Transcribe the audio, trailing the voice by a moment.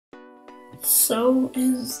So,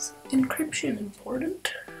 is encryption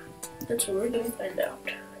important? That's what we're going to find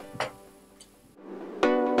out.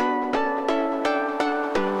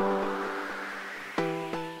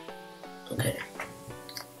 Okay.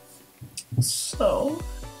 So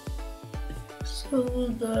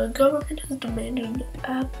the government has demanded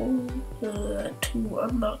Apple to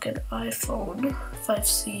unlock an iPhone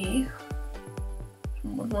 5C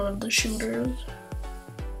from one of the shooters.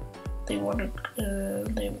 They want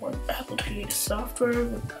Apple to create a software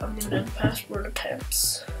with unlimited password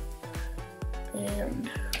attempts, and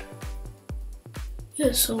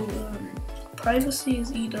yeah. So privacy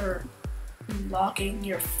is either locking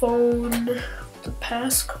your phone with a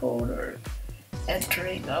passcode or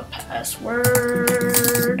entering a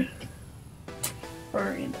password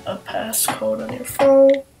or a passcode on your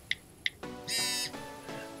phone,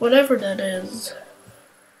 whatever that is.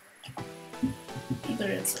 Either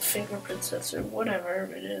it's a fingerprint sensor, whatever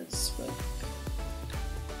it is. But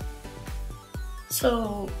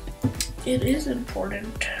so it is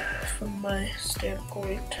important from my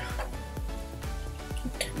standpoint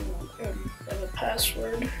to have a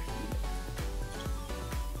password.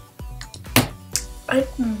 I'm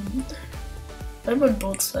on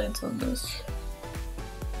both sides on this.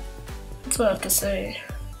 That's what I have to say.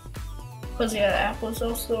 Because yeah, Apple's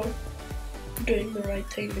also doing the right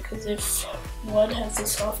thing, because if one has the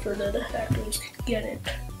software, then the hackers can get it,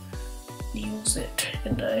 use it,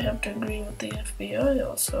 and I have to agree with the FBI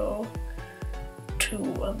also to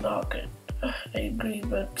unlock it. I agree,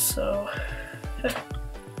 but so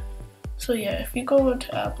yeah, if you go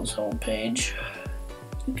into Apple's homepage,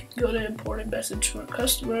 you can go to important message for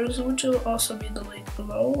customers, which will also be the link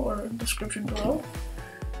below or description below.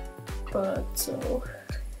 But so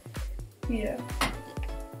yeah,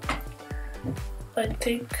 I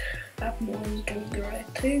think Apple is doing the right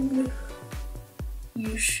thing.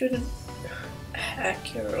 You shouldn't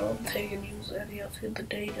hack your own thing and use any of the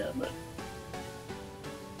data, but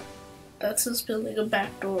that's just building a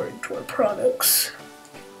backdoor into our products.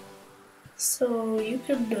 So you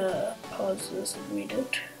can pause this and read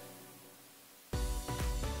it.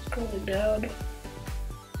 Scrolling down.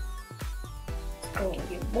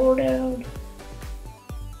 Scrolling even more down.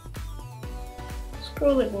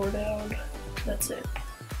 Scrolling more down. That's it.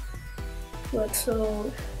 But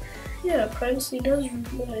so, yeah, privacy does, I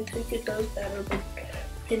think it does matter, but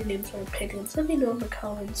opinions are opinions. Let me know in the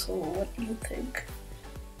comments what you think.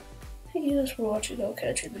 Thank you guys for watching. I'll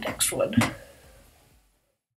catch you in the next one.